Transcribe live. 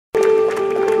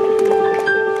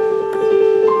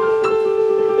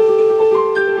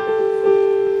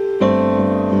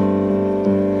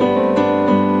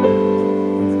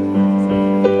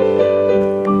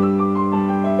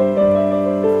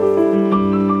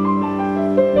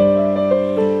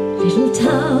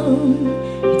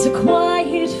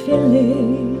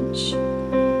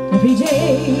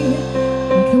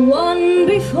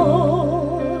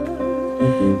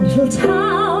little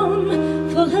town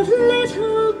full of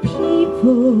little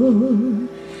people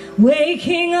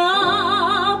waking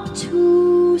up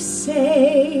to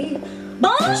say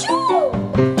bonjour.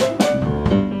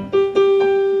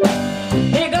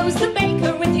 There goes the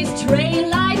baker with his tray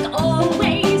like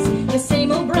always, the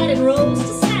same old bread and rolls to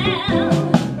sell.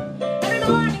 Every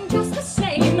morning just the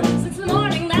same, since the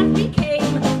morning that we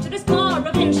came to this poor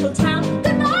provincial town.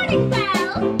 Good morning,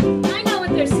 Belle. I know what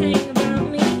they're saying about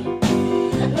me.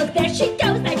 Look, there she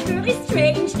goes, that girl is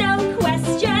strange, no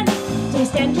question. Don't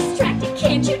stand distracted,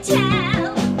 can't you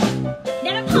tell?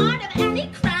 Not a part of any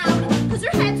crowd, cause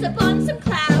her head's up on some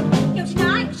cloud. Don't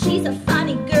deny it, she's a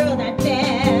funny girl, that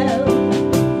Belle.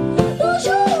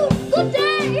 Bonjour, good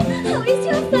day, how is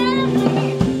your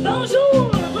family?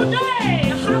 Bonjour, good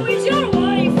day, how is your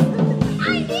wife?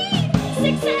 I need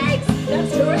 6 eggs,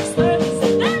 that's too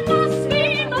expensive. There must be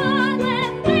more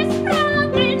than this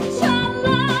provincial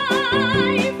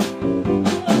life.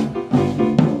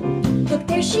 Look,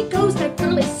 there she goes, that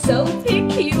girl is so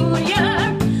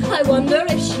peculiar. I wonder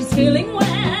if she's feeling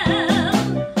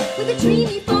well. With a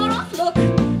dreamy far-off look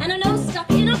and a nose stuck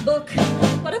in a book,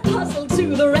 what a puzzle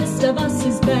to the rest of us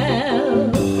is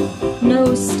Belle.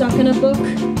 Nose stuck in a book,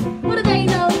 what do they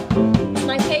know? It's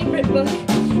my favorite book.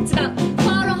 It's about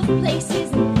far-off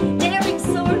places and daring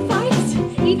sword fights,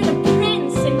 even a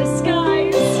prince in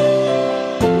disguise.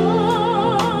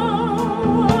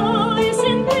 Oh,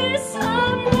 isn't this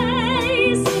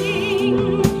amazing?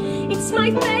 It's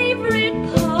my favorite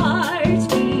part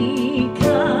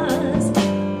because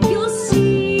you'll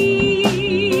see,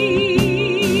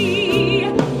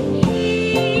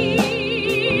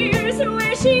 here's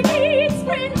where she meets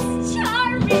Prince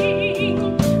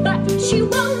Charming, but she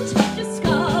won't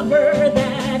discover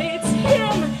that it's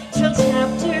him till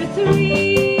chapter 3.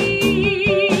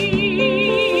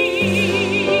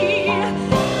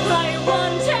 I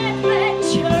want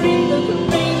adventure in the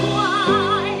great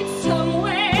wide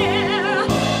somewhere.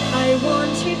 I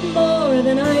want it more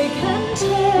than I can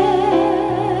tell.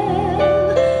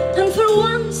 And for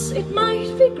once it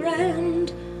might be grand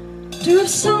to have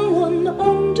someone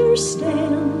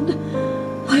understand.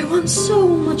 I want so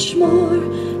much more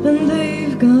than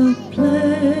they've got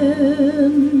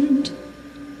planned.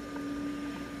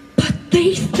 But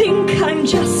they think I'm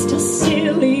just a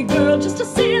silly girl, just a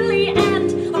silly